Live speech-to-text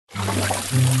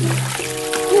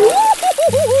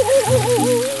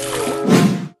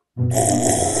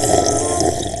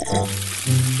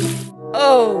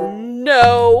Oh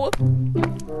no!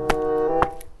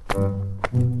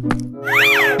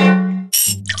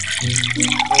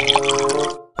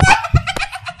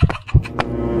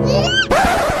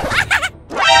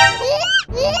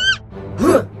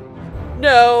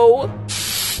 No!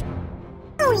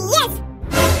 Oh, yes!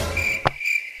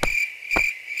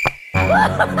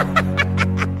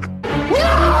 No,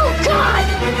 God!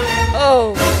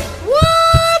 Oh!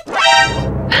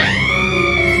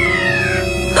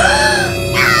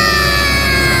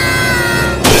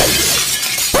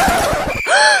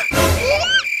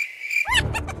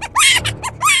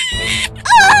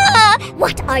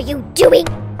 What? What are you doing?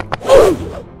 Oh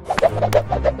my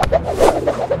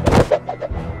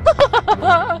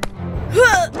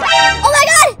God!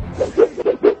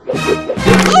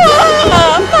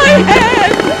 My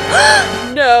head!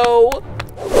 No!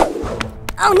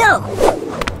 Oh no!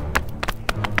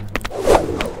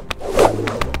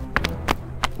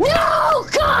 No,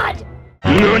 God!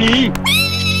 NANI?!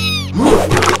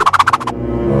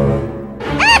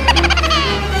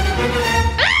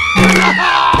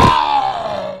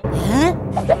 Huh?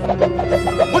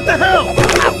 What the hell?!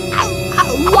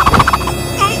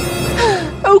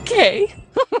 Okay.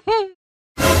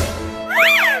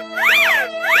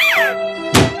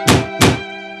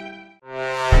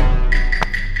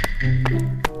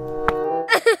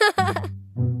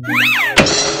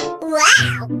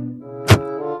 Wow!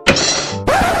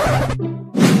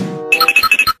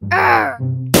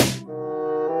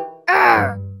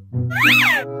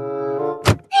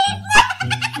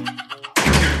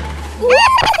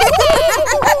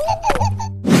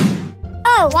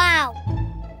 Oh, wow!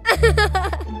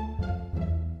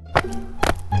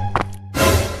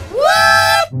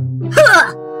 What? Huh.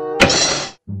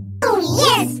 Oh,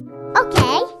 yes!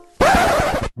 Okay.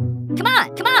 Come on,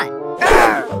 come on!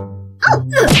 Oh!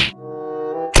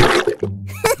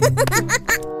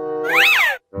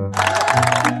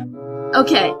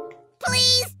 Okay.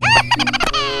 Please!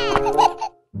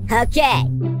 Okay.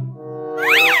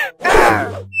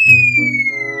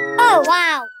 Oh,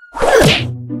 wow!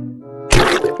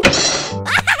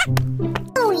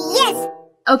 Oh, yes!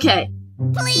 Okay.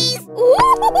 Please!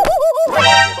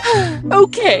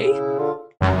 Okay.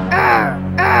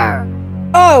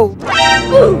 Oh!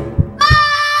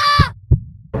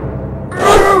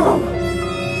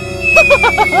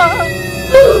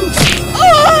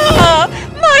 Ah,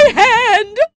 my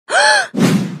hand!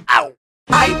 Ow!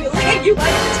 I will hang you by the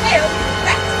tail, you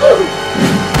rat!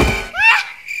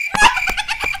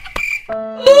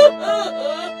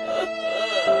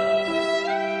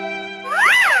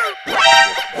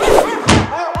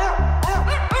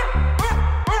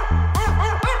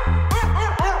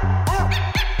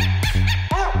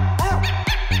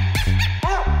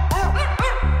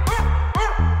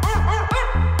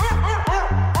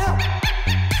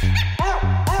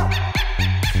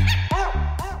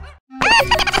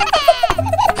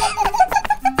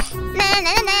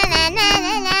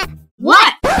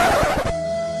 What?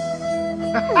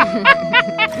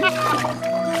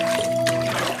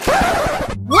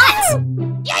 What?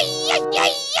 Yay, yay,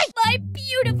 yay, yay. My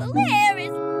beautiful hair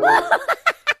is...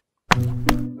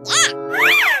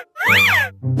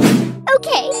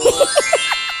 Okay.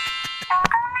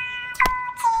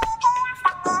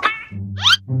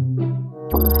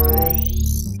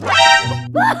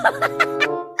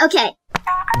 Okay.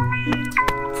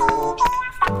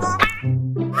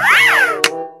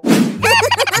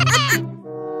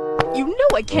 You know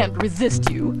I can't resist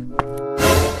you.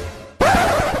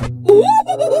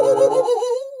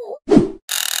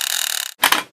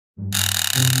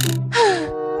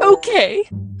 Okay.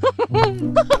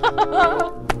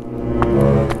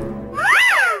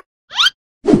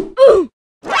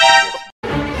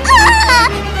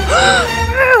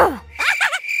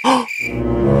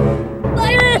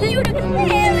 My beautiful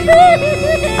hair is...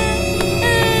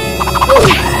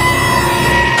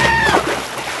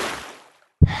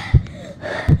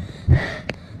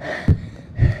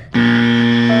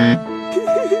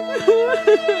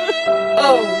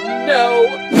 Oh no!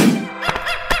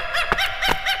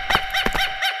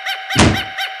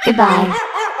 Goodbye.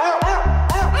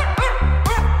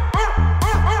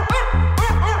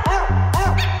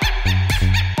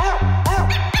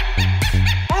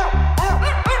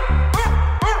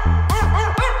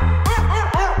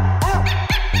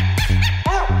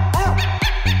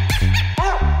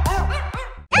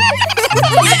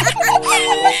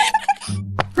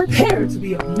 Prepare to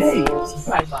be amazed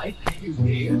by my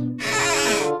beauty.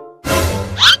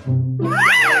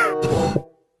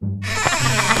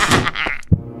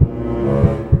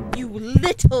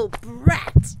 little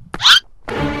brat.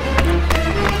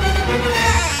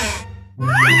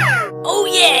 Oh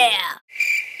yeah!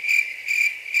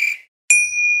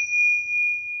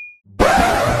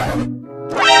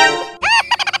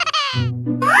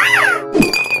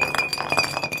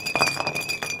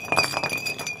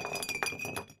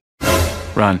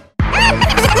 Run.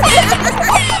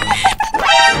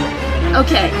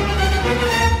 Okay.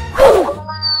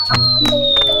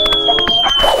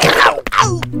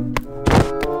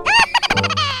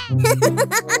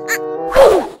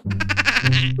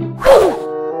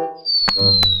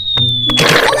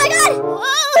 Oh my god!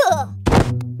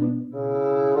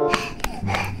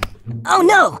 Oh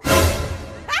no!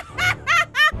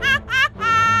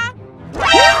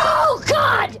 No,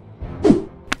 God!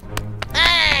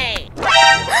 Hey!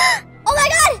 Oh my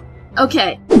god!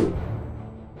 Okay.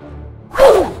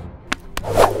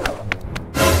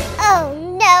 Oh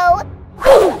no!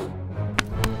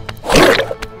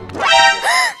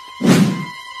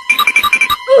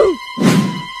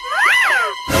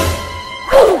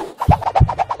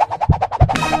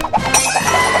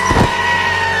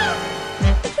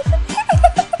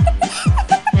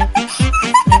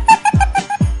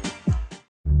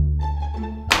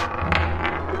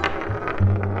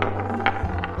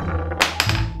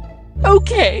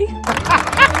 Okay.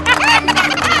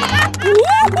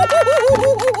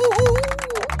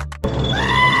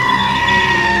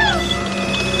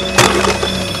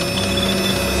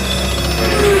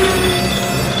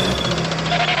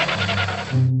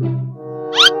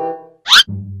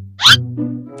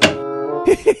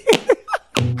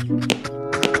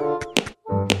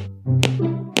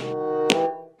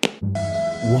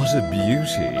 What a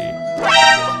beauty.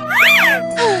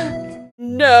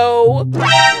 No.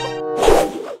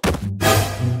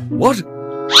 What?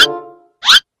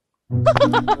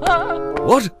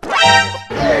 What?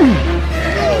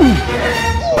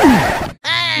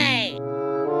 Hey!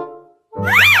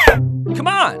 Come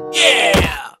on!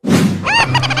 Yeah!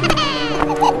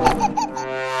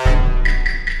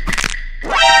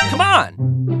 Come on!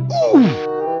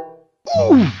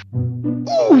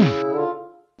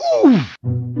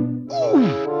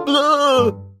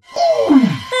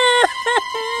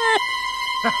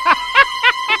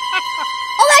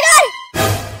 Oh my god!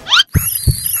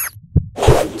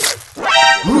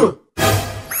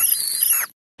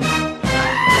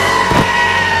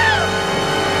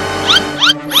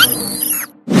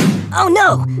 Oh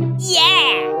no!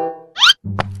 Yeah!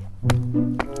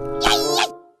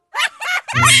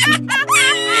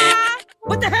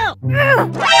 What the hell?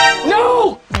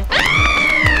 No!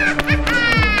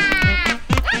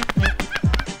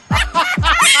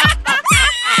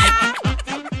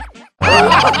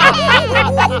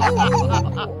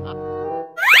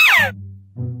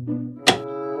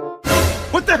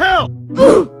 What the hell?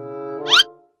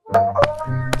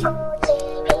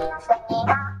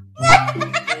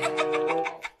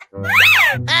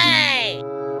 Hey!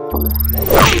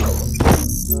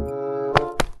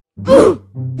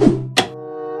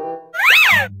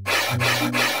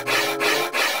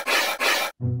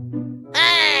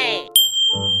 Hey!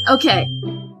 Okay.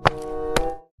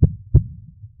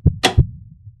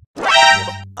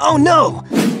 Oh no!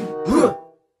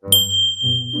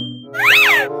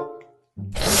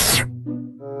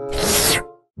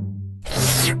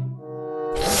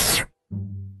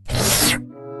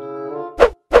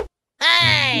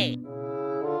 Hey!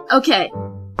 Okay.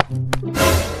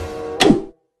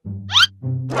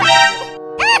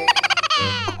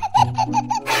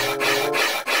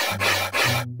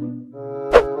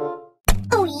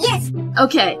 Oh yes!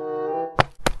 Okay.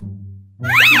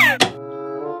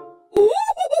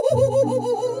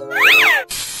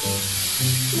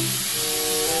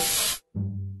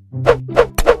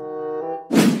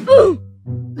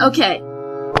 Okay.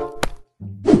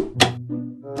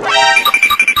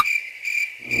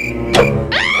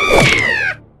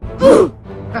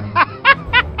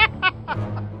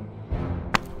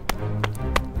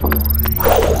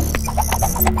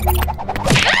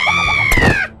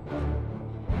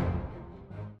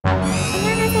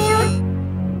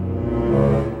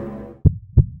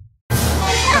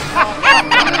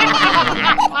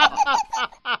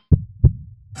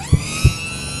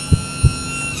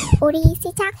 우리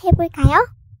시작해볼까요?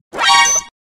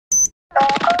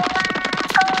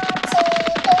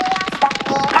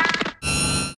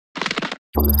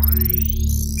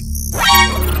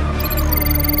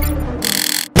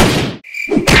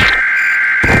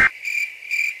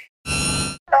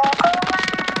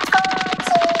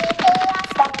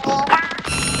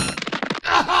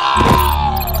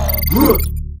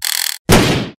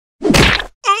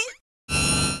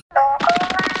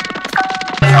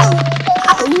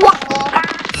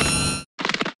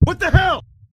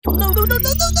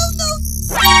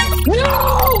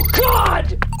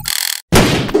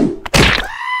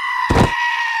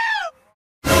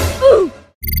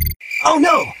 Oh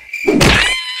no!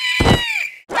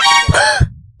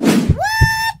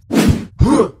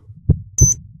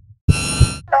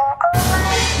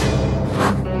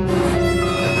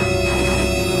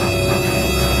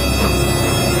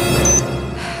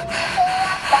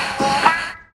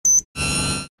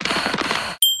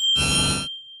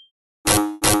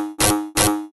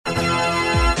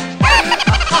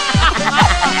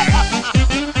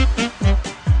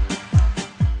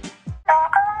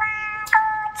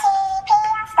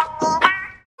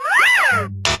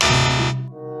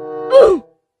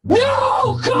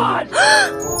 No, God!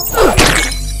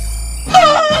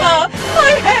 Ah,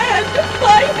 my hand!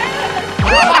 My hand!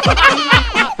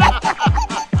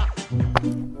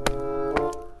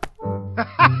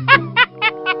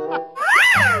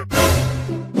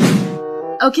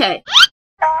 Okay.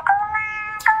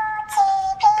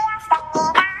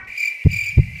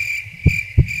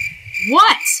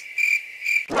 What?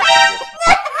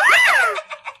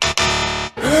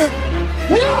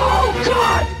 No,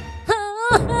 God!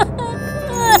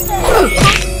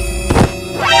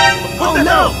 Oh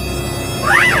no!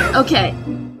 Okay.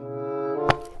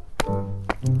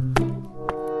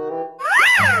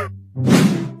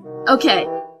 Okay.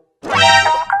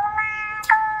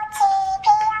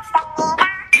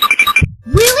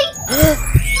 Really?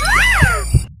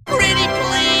 Pretty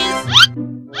please.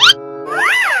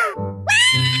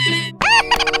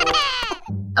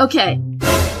 Okay.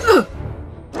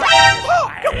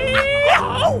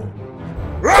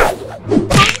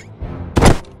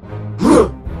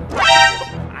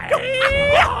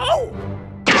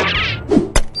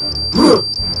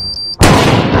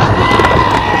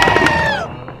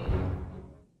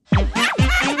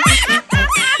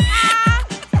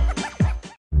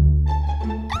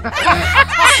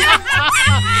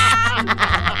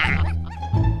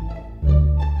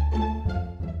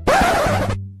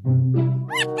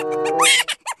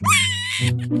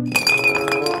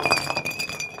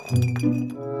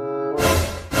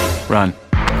 Run.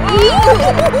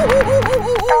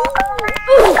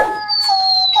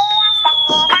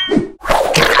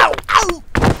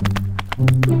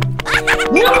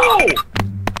 No!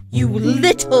 You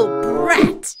little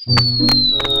brat.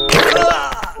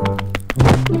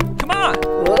 Come on!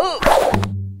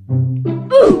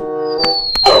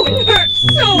 Oh, it hurts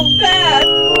so bad!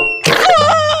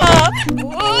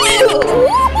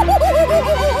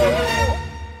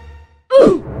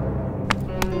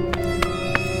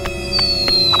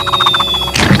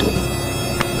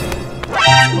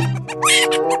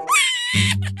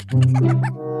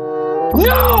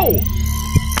 No!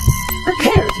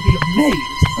 Prepare to be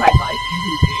amazed by my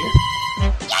beauty.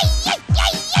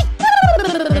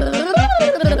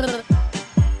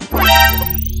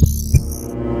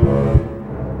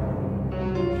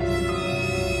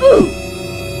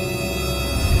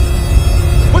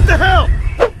 What the hell?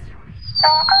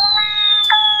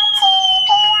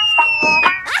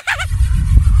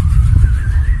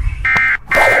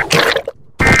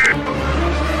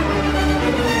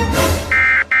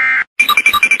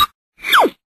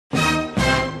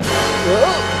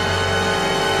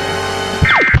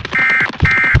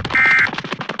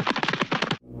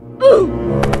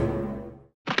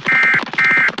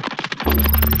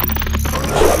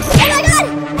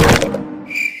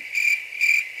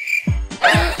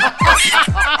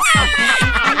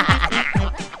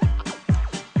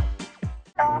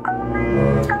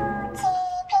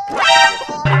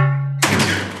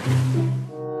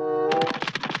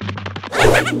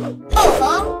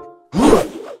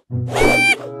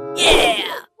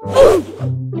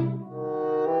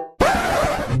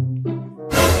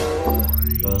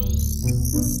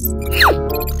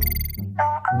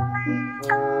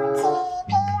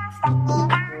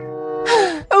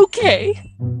 Okay.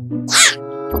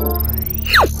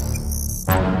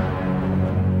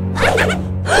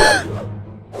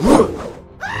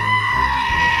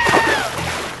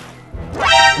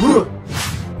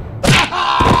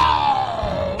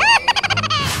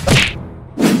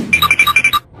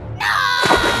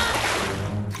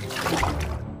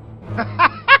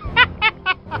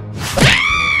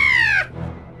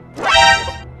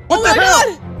 What the hell?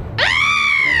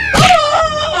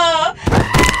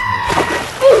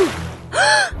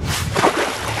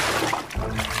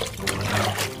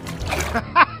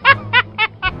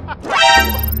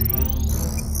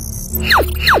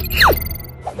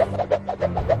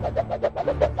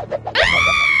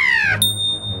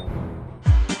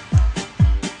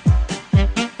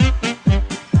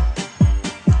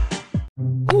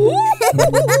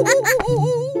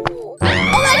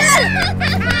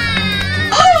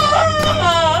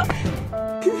 Ah!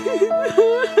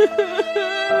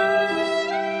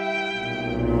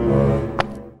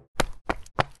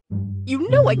 You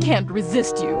know I can't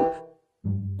resist you.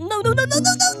 No, no, no, no,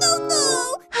 no, no, no,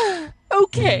 no!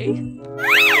 Okay.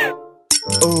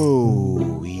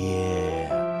 Oh, yeah.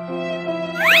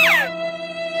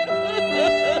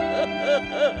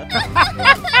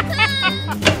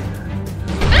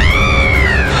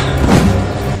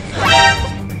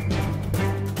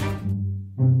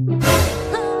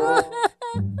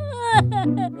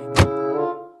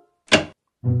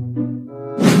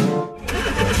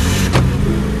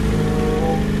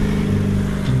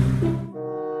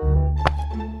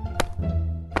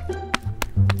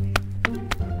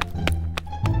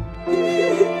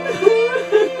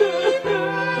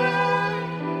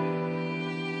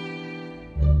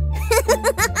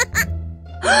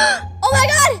 Oh my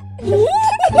god!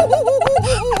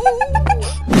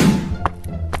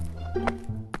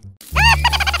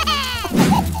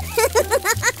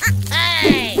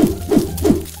 Hey!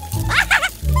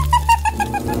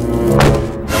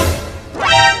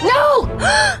 No!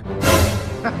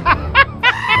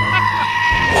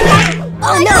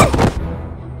 Oh no!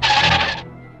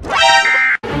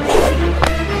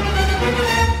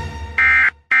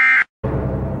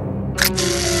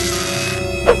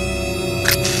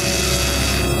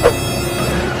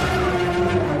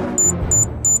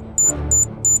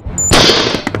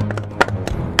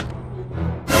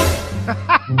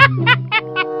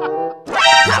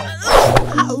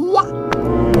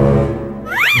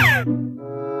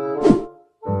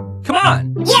 Come on!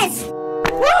 Yes!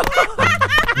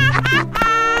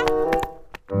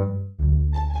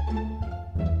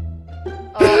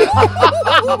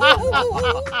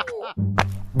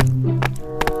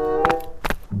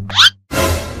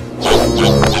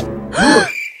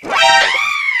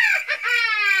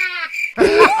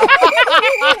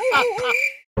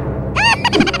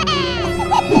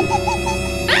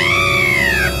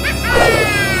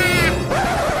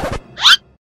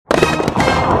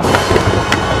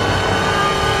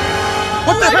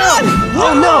 What the hell?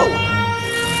 Oh no!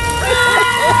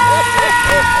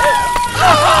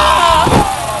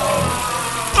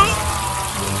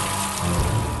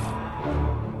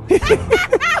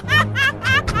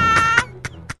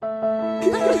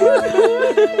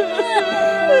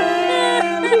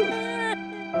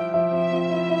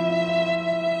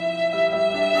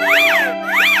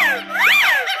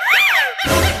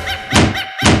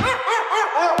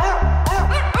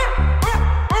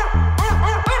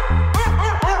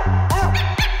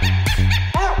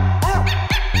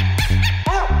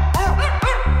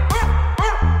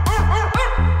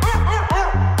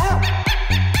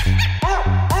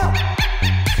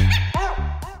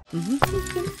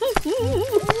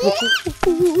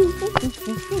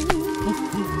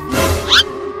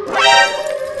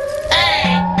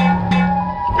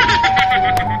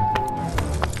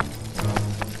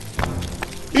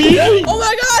 Oh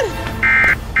my god!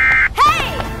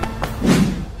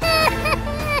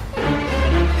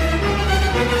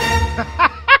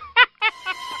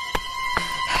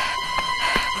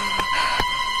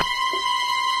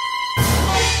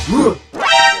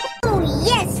 Oh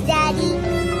yes, Daddy!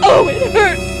 Oh, it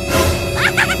hurts!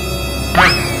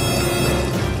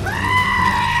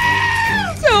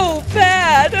 So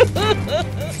bad!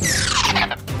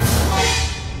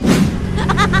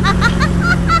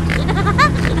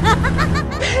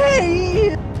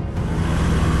 Hey!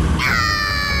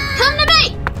 Come to me!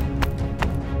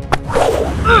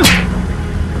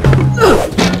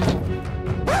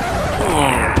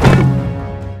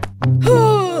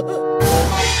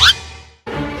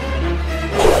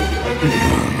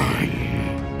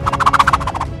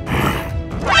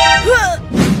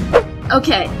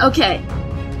 Okay, okay.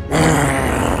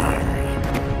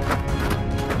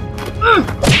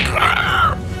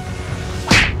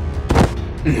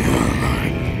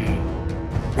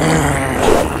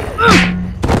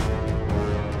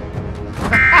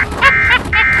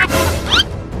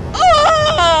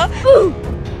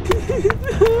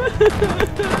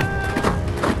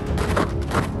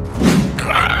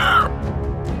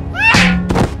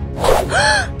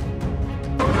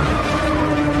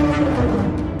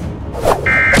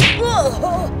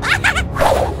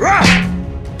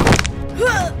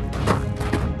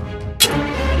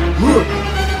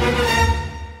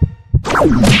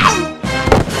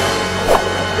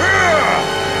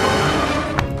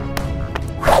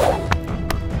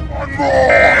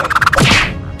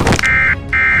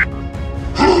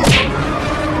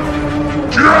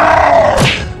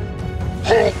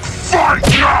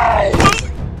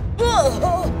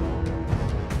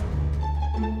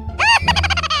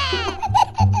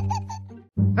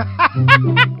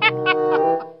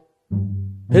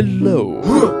 Hello.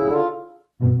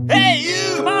 Hey,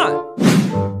 you! Come on!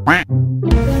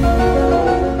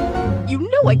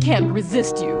 know I can't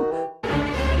resist you.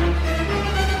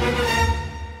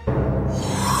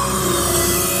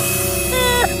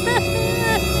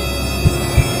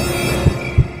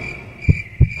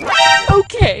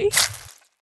 Okay.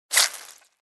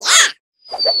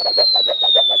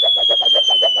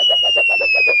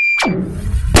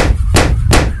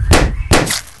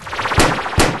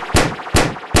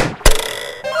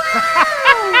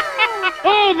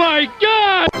 Oh my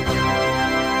God!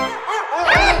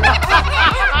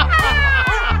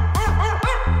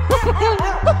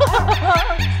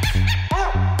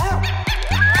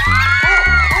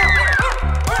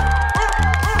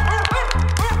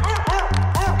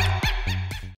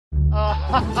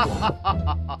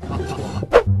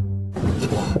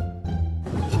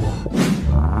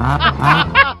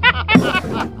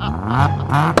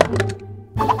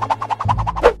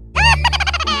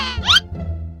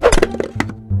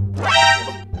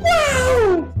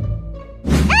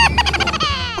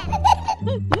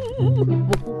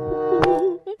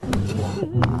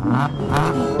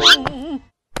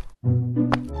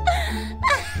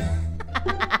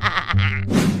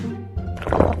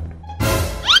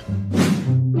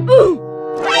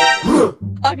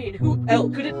 I mean, who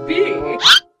else could it be?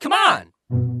 Come on!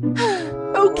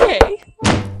 Okay.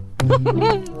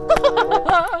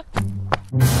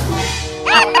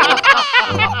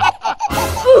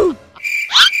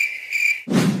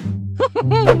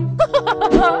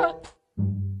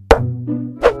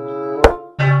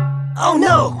 Oh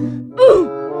no!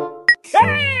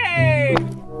 Hey!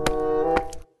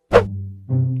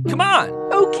 Come on!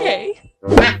 Okay.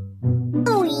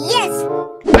 Oh, yes!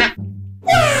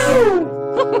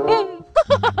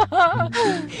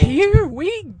 Here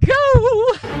we go!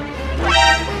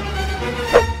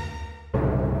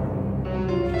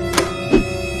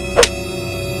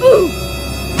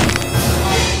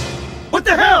 What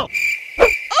the hell?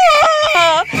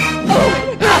 Ah!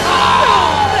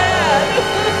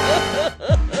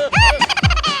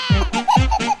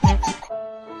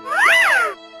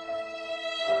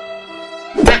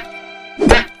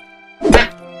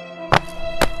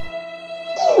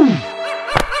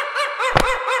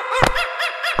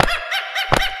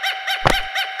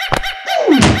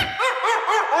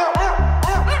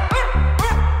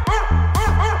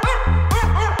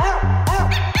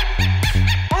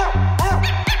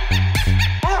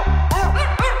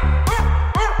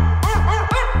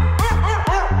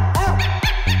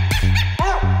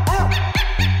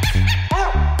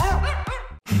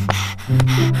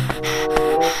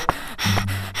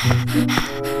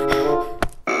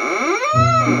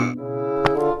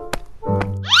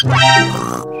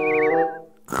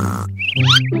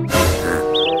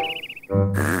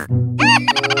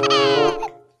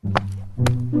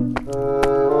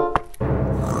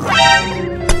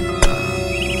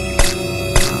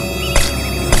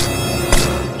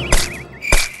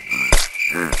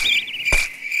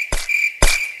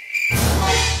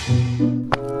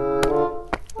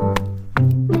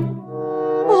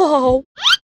 Oh,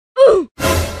 Oh.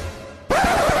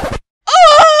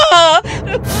 Ah!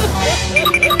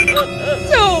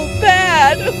 So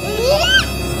bad.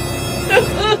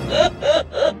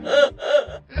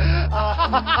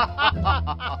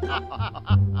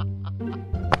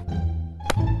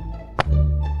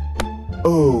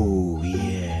 Oh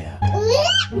yeah.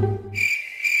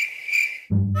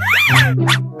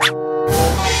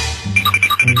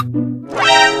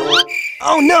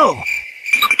 Oh no!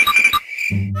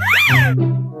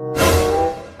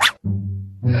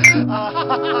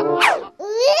 Ah!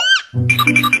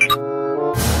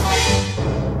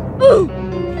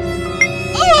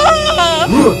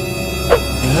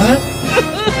 Huh?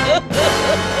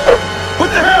 What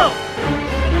the hell?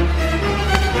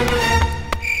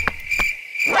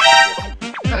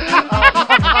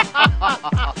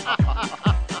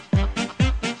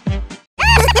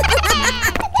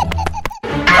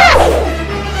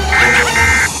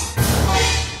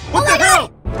 What the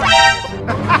hell?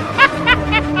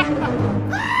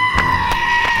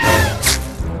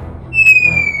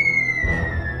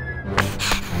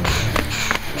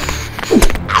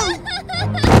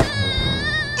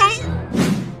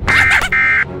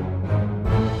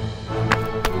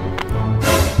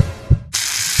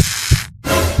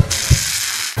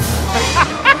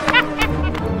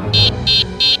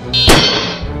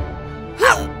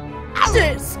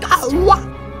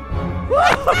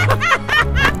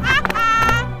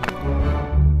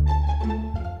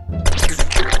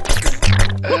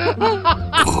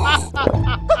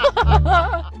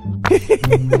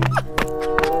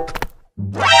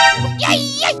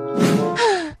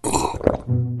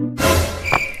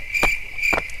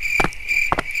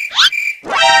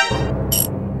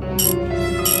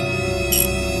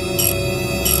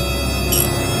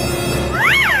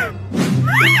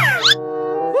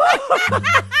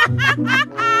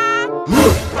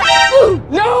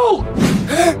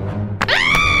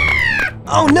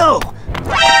 Oh no!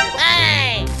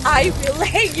 Hey! I will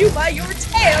hang you by your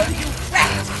tail, you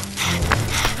rat!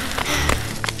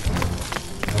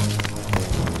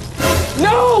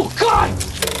 No! God!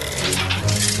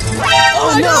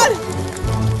 Oh my God!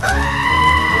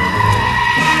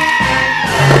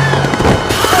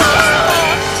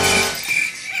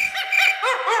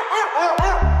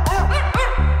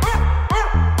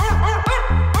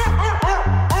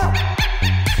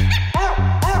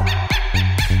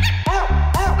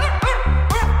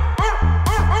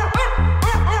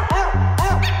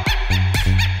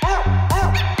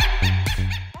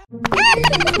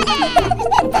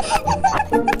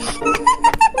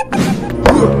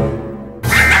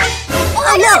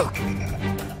 Oh no!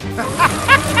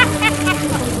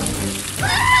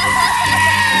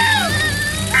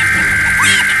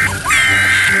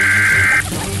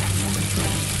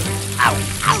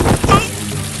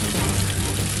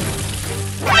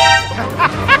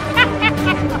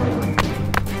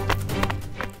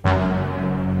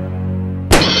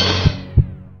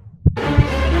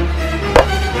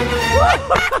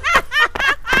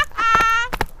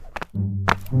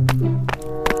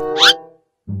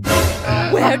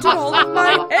 Where did all of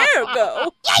my hair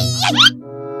go?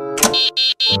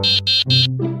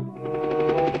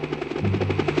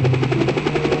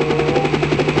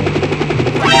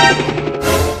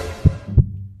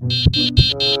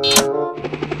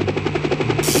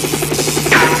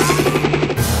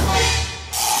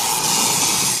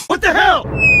 What the hell?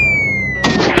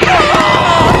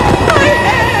 My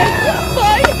head!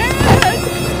 My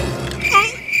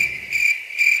head!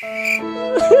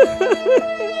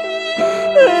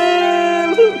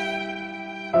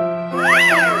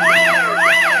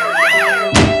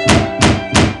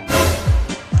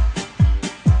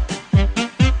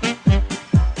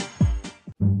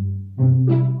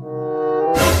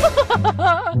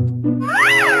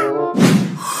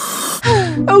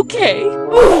 Okay.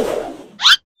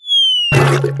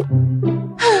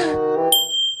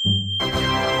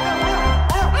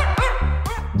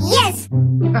 Yes!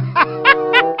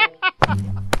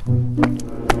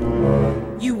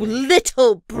 You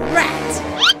little brat!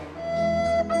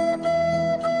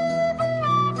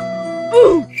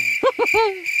 Ooh!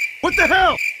 What the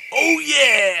hell? Oh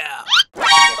yeah!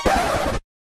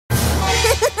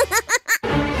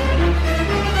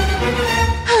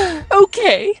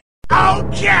 Okay.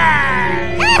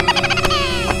 Okay!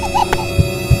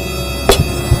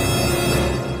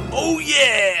 Oh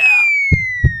yeah!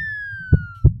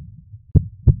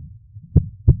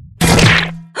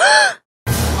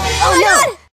 Oh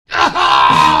my God!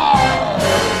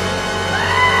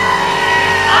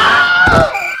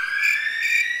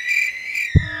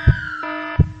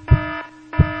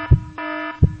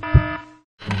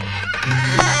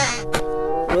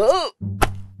 Oh.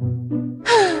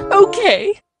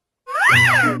 Okay.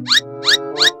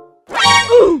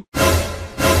 Ooh.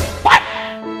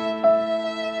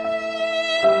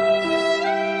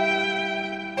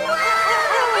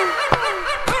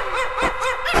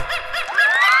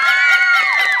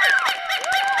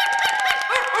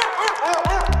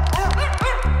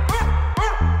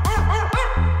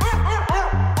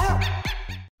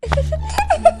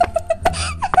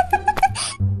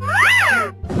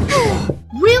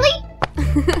 Really?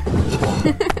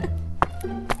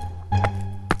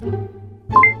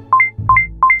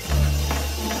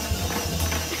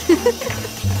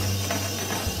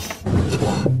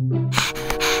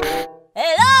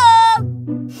 Hello?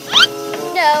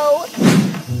 No.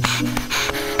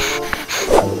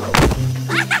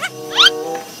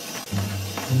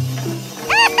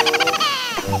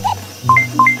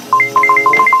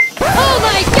 Oh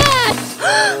my God!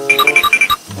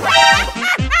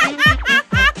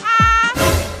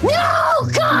 No,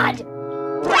 God!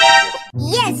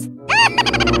 Yes!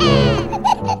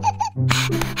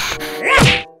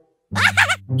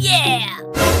 Yeah!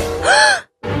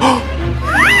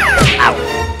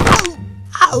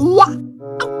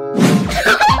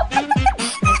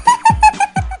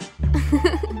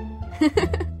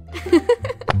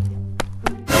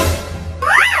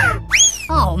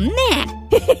 Oh man!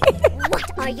 What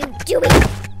are you doing?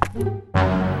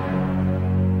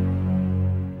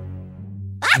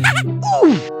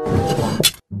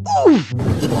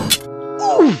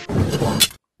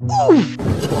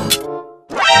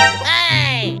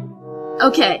 Hey!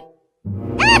 Okay.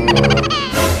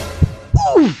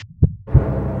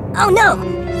 Oh no!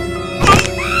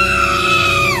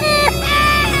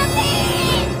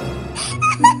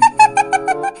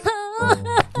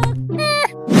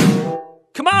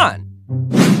 Come on!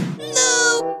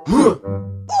 No!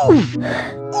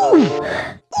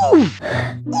 Oh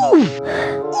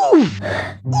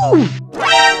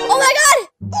my god!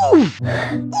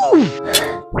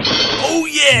 Oh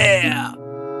yeah!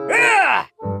 Yeah!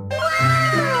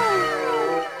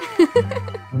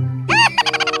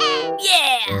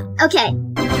 Yeah! Okay.